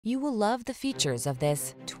You will love the features of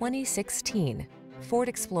this 2016 Ford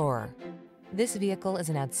Explorer. This vehicle is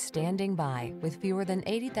an outstanding buy with fewer than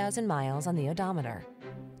 80,000 miles on the odometer.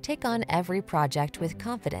 Take on every project with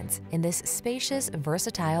confidence in this spacious,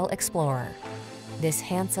 versatile Explorer. This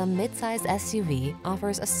handsome midsize SUV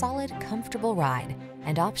offers a solid, comfortable ride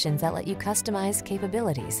and options that let you customize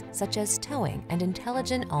capabilities such as towing and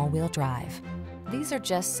intelligent all-wheel drive. These are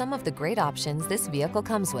just some of the great options this vehicle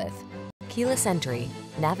comes with: keyless entry,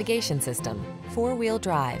 navigation system, four-wheel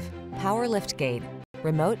drive, power liftgate,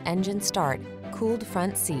 remote engine start, cooled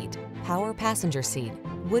front seat, power passenger seat,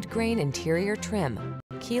 wood grain interior trim,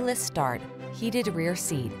 keyless start, heated rear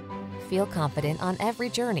seat. Feel confident on every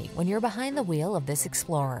journey when you're behind the wheel of this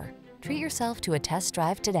Explorer. Treat yourself to a test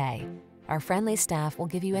drive today. Our friendly staff will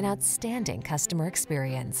give you an outstanding customer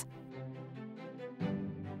experience.